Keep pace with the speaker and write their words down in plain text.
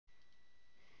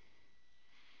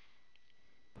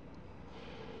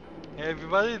Hey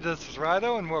everybody, this is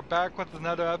Rydo, and we're back with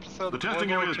another episode The of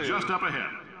testing area is just up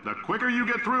ahead. The quicker you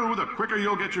get through, the quicker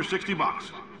you'll get your $60.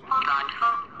 Hold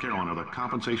on. Carolyn, are the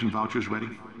compensation vouchers ready?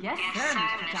 Yes, sir,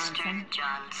 Mr. Johnson.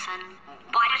 Johnson.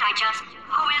 Why did I just...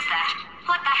 Who is that?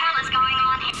 What the hell is going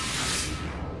on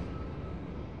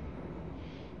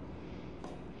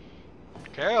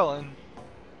here? Carolyn.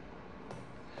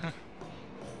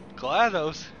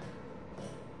 GLaDOS.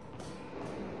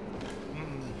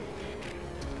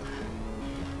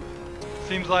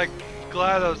 Seems like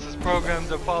GLaDOS is programmed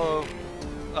to follow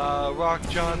Rock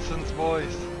Johnson's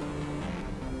voice,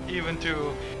 even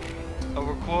to a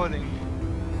recording.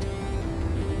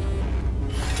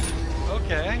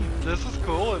 Okay, this is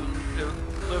cool. It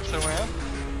lifts a ramp.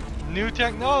 New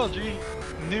technology,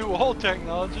 new old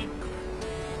technology.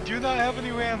 Do not have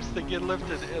any ramps that get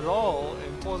lifted at all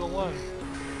in Portal 1.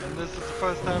 And this is the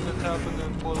first time it's happened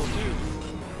in Portal 2.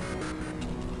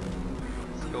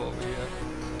 Let's go over here.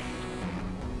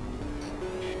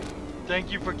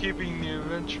 Thank you for keeping the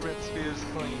enrichment spheres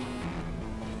clean.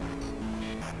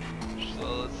 So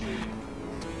let's see.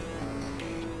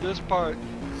 This part,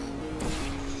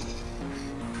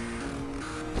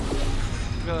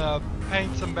 I'm gonna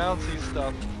paint some bouncy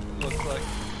stuff, looks like.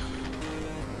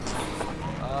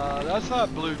 That's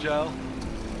not blue gel.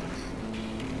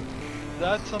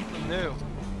 That's something new.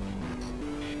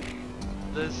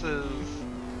 This is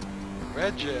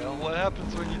red gel. What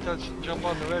happens when you jump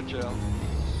on the red gel?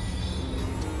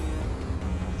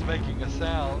 It's making a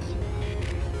sound.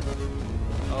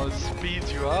 Oh, it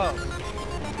speeds you up.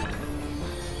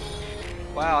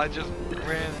 Wow, I just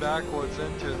ran backwards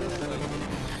into this thing.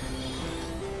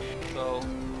 So,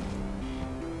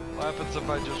 what happens if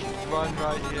I just run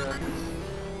right here?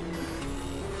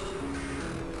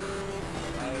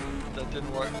 That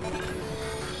didn't work.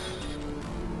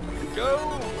 Go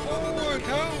forward,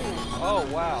 go! Oh,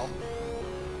 wow.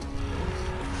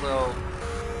 So,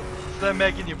 instead of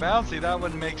making you bouncy, that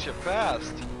one makes you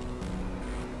fast.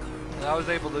 And I was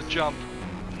able to jump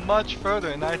much further,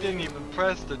 and I didn't even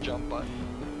press the jump button.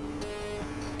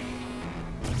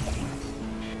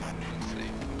 Let's see.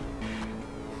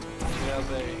 We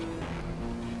have a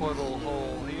portal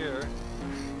hole here,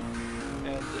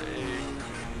 and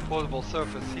a portable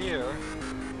surface here.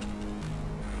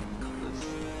 Let's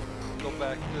go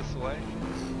back this way.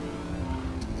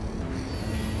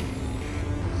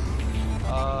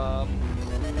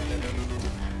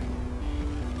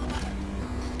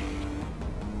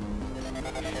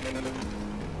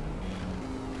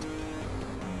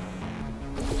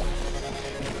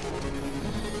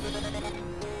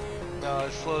 No,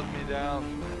 it slowed me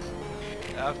down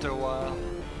after a while.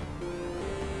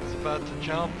 It's about to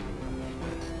jump.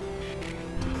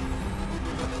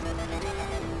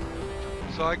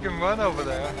 So I can run over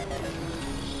there.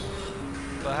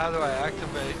 But how do I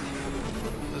activate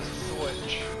this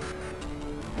switch?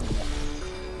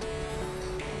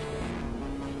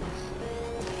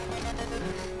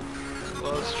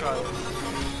 Well, let's try this.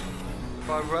 If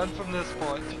I run from this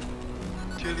point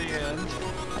to the end,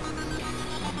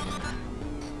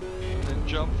 then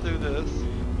jump through this,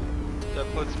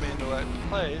 that puts me in the right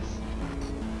place,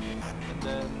 and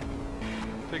then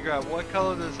figure out what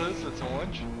color this is. It's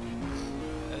orange.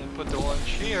 Put the orange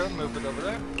here, move it over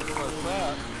there, press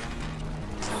that.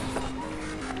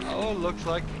 Oh, looks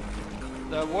like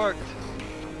that worked.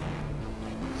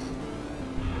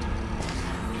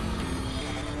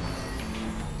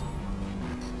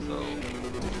 So,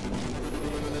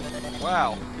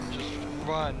 wow, you can just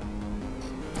run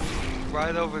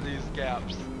right over these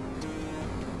gaps.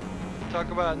 Talk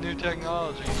about new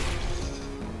technology.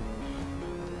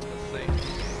 Let's see.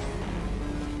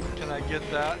 Can I get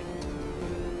that?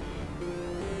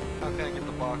 How can I get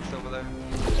the box over there?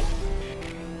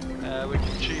 We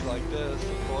can cheat like this,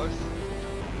 of course.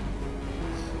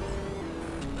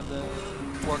 And then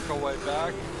work our way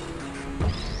back.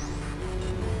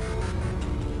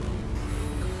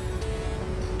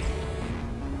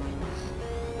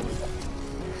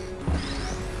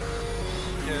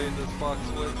 Carry this box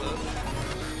with us.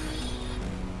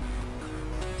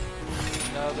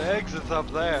 Now the exit's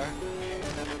up there.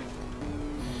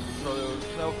 So there was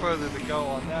no further to go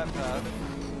on that path.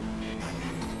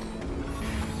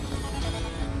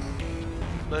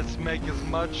 Let's make as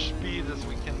much speed as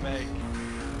we can make.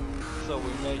 So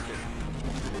we make it.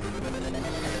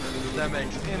 If that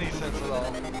makes any sense at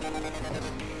all.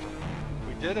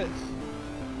 We did it.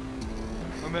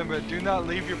 Remember, do not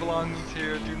leave your belongings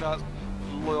here. Do not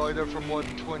loiter for more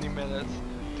than 20 minutes.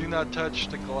 Do not touch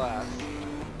the glass.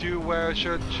 Do wear a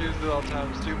shirt and shoes at all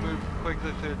times. Do move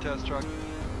quickly through the test truck.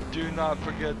 Do not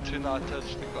forget to not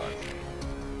touch the glass.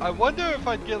 I wonder if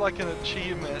I'd get like an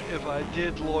achievement if I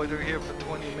did loiter here for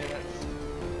 20 minutes.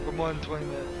 For more than 20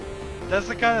 minutes. That's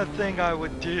the kind of thing I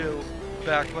would do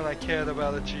back when I cared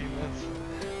about achievements.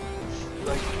 It's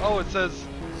like, oh, it says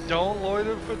don't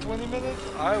loiter for 20 minutes?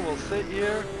 I will sit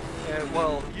here and,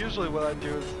 well, usually what I do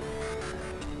is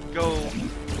go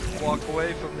walk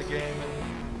away from the game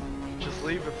and just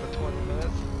leave it for 20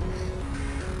 minutes.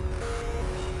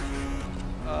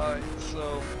 Alright,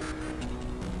 so...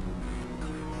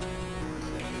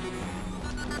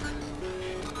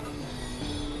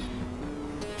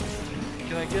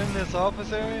 Can I get in this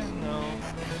office area? No.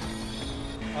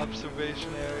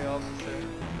 Observation area, office area.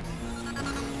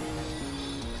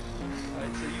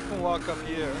 Alright, so you can walk up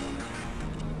here.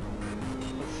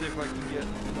 Let's see if I can get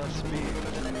enough speed.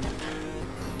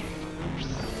 Oops.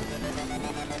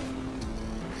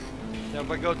 Now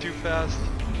if I go too fast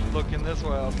looking this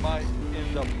way, I might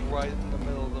end up right in the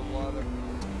middle of the water.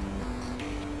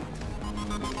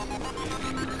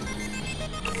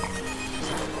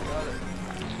 Got it.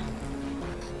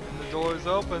 The door is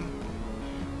open,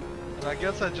 and I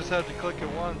guess I just had to click it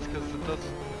once because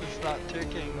it's not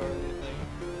ticking or anything,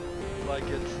 like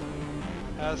it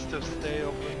has to stay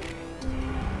open.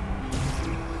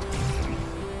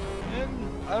 And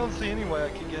I don't see any way I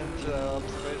can get into that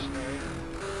observation area.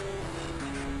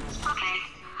 Okay,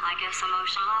 I guess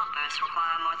emotional outbursts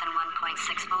require more than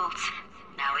 1.6 volts.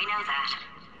 Now we know that.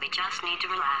 We just need to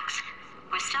relax.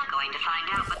 We're still going to find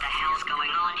out what the hell's going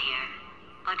on here,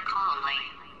 but calmly.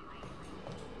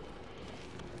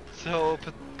 So,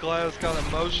 GLaDOS got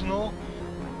emotional?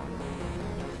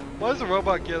 Why does a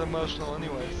robot get emotional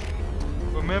anyways?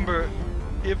 Remember,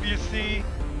 if you see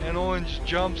an orange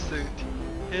jumpsuit,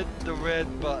 hit the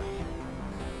red button.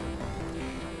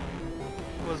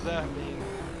 What does that mean?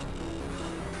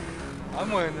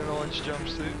 I'm wearing an orange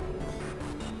jumpsuit.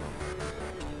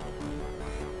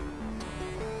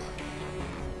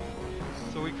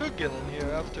 So we could get in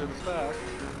here after the fact.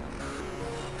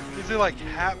 These are like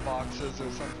hat boxes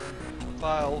or something.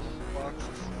 File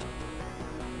boxes.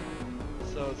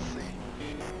 So let's see.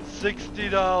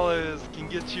 $60 can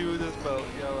get you this boat.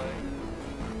 Yeah, right.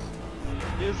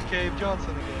 Here's Cave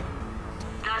Johnson again.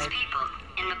 Those people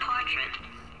in the portrait,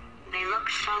 they look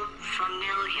so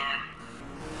familiar.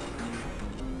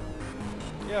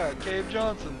 Yeah, Cave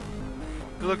Johnson.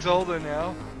 He looks older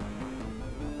now.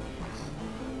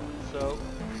 So,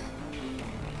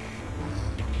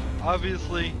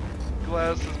 obviously,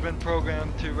 GLaDOS has been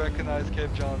programmed to recognize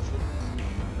Cave Johnson.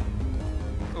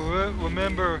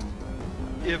 Remember,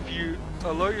 if you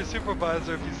alert your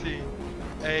supervisor if you see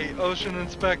a ocean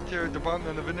inspector,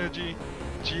 Department of Energy,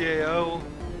 GAO,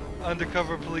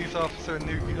 undercover police officer,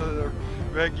 nuclear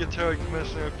regulatory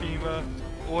commissioner, FEMA,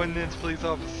 ordnance police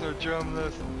officer,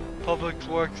 journalist, public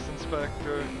works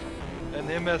inspector, an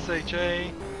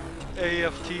MSHA,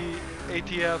 AFT,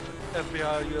 ATF,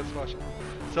 FBI, US Marshal.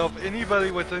 So if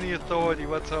anybody with any authority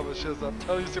whatsoever shows up,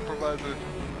 tell your supervisor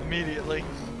immediately.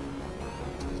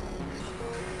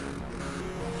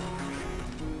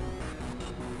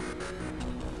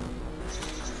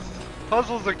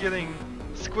 Puzzles are getting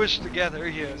squished together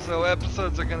here, so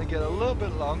episodes are going to get a little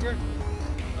bit longer.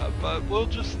 But we'll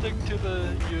just stick to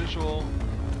the usual.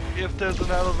 If there's an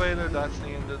elevator, that's the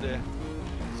end of the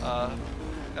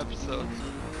episode.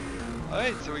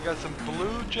 Alright, so we got some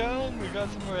blue gel and we got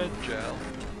some red gel.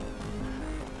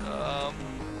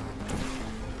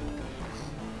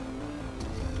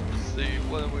 Let's see,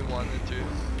 what do we want to do?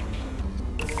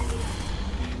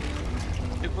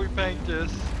 If we paint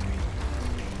this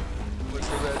with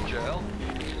the red gel.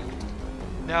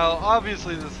 Now,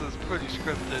 obviously this is pretty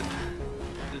scripted.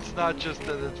 It's not just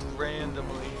that it's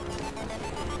randomly.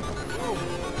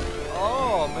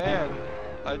 Oh man,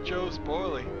 I chose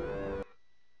poorly.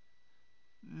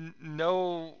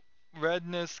 No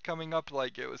redness coming up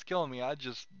like it was killing me. I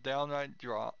just downright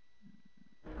drowned.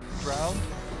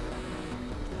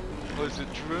 Was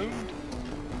it drowned?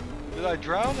 Did I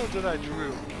drown or did I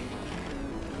drown?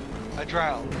 I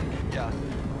drowned. Yeah.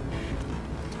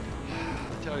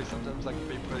 I tell you, sometimes I can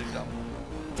be pretty dumb.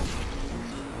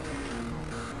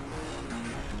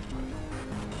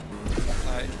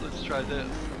 Alright, let's try this.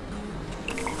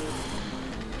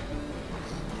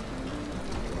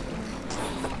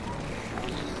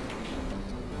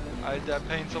 Alright, that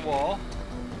paints a wall.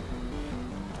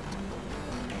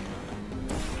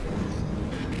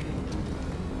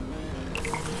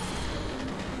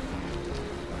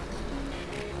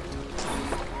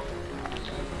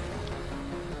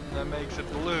 That makes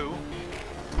it blue.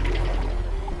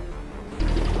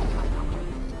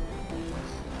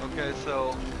 Okay,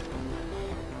 so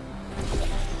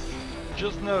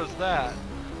just notice that.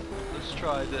 Let's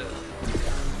try this.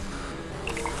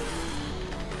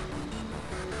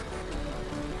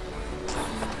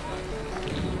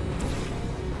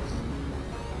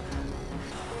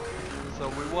 So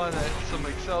we want some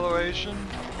acceleration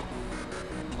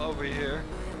over here.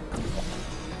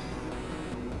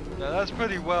 Now that's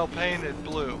pretty well painted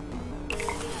blue.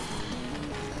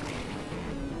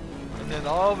 And then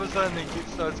all of a sudden it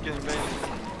starts getting painted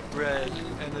red,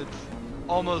 and it's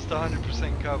almost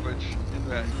 100% coverage in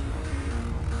red.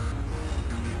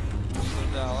 So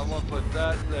now I'm gonna put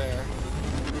that there,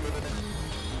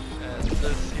 and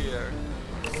this here,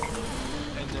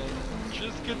 and then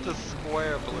just get the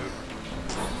square blue.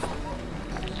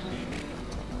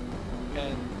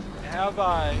 And have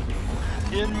I,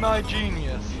 in my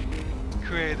genius,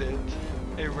 created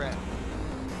a ramp,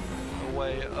 a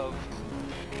way of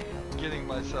getting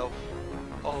myself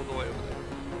all the way over there.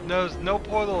 There's no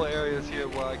portal areas here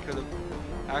where I could have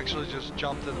actually just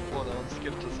jumped in the portal and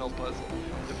skipped this whole puzzle.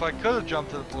 If I could have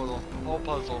jumped in the portal, whole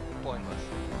puzzle pointless.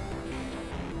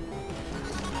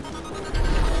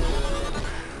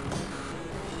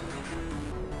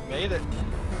 Made it.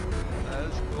 That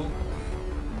is cool.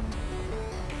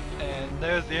 And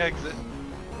there's the exit.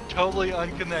 Totally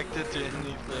unconnected to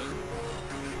anything.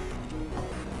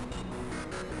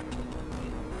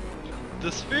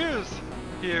 The spheres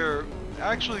here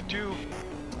actually do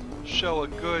show a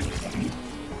good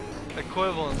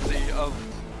equivalency of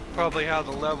probably how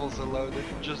the levels are loaded.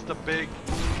 Just a big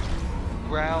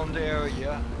round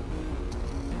area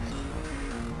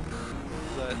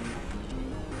that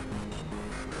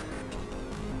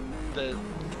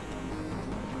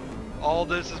all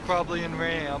this is probably in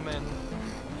RAM and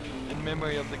in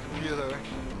memory of the computer.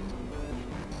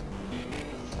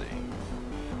 Let's see.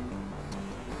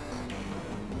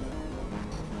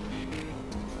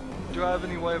 Do I have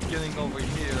any way of getting over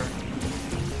here?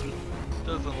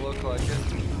 Doesn't look like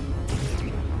it.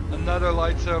 Another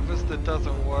light surface that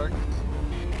doesn't work.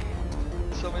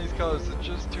 Some of these colors are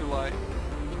just too light.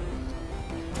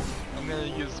 I'm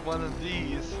gonna use one of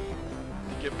these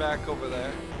to get back over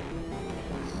there.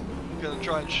 I'm gonna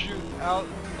try and shoot out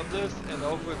of this and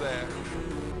over there.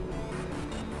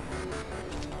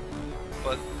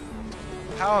 But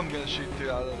how I'm gonna shoot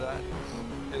through out of that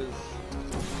is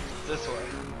this way.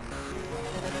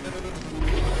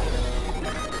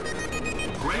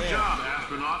 Great job,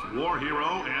 astronaut, war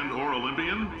hero, and/or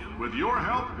Olympian. With your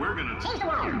help, we're gonna change the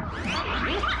world.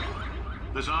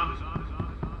 This on?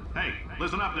 Hey,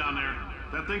 listen up down there.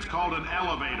 That thing's called an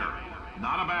elevator,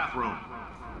 not a bathroom.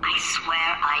 I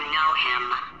swear I know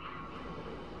him.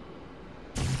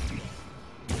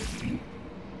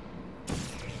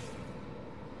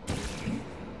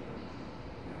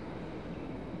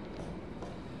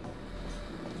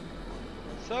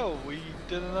 So, we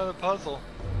did another puzzle.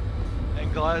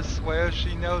 And GLaDOS swears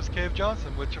she knows Cave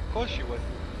Johnson, which of course she would.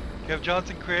 Cave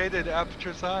Johnson created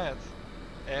Aperture Science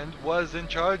and was in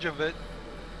charge of it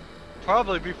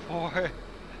probably before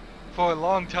for a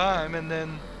long time, and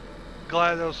then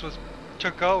GLaDOS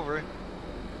took over.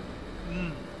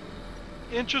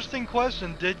 Interesting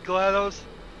question. Did GLaDOS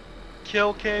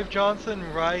kill Cave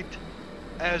Johnson right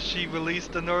as she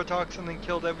released the neurotoxin and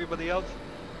killed everybody else?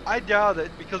 I doubt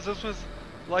it, because this was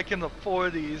like in the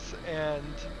 40s,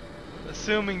 and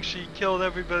assuming she killed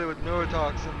everybody with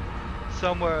neurotoxin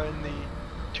somewhere in the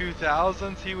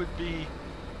 2000s, he would be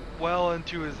well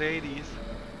into his 80s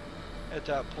at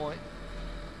that point.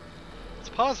 It's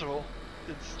possible.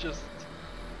 It's just,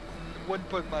 wouldn't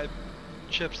put my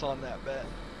chips on that bet.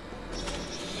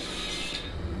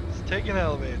 Let's take an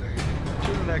elevator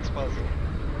to the next puzzle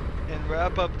and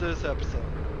wrap up this episode.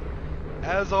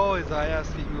 As always, I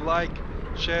ask that you like,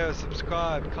 share,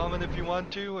 subscribe, comment if you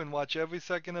want to, and watch every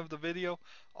second of the video.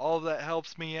 All of that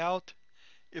helps me out.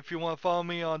 If you want to follow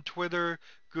me on Twitter,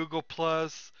 Google+,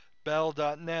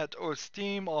 Bell.net, or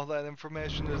Steam, all that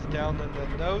information is down in the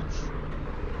notes.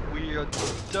 We are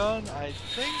done, I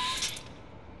think.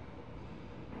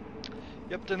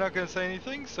 Yep, they're not going to say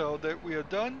anything, so that we are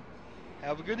done.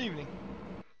 Have a good evening.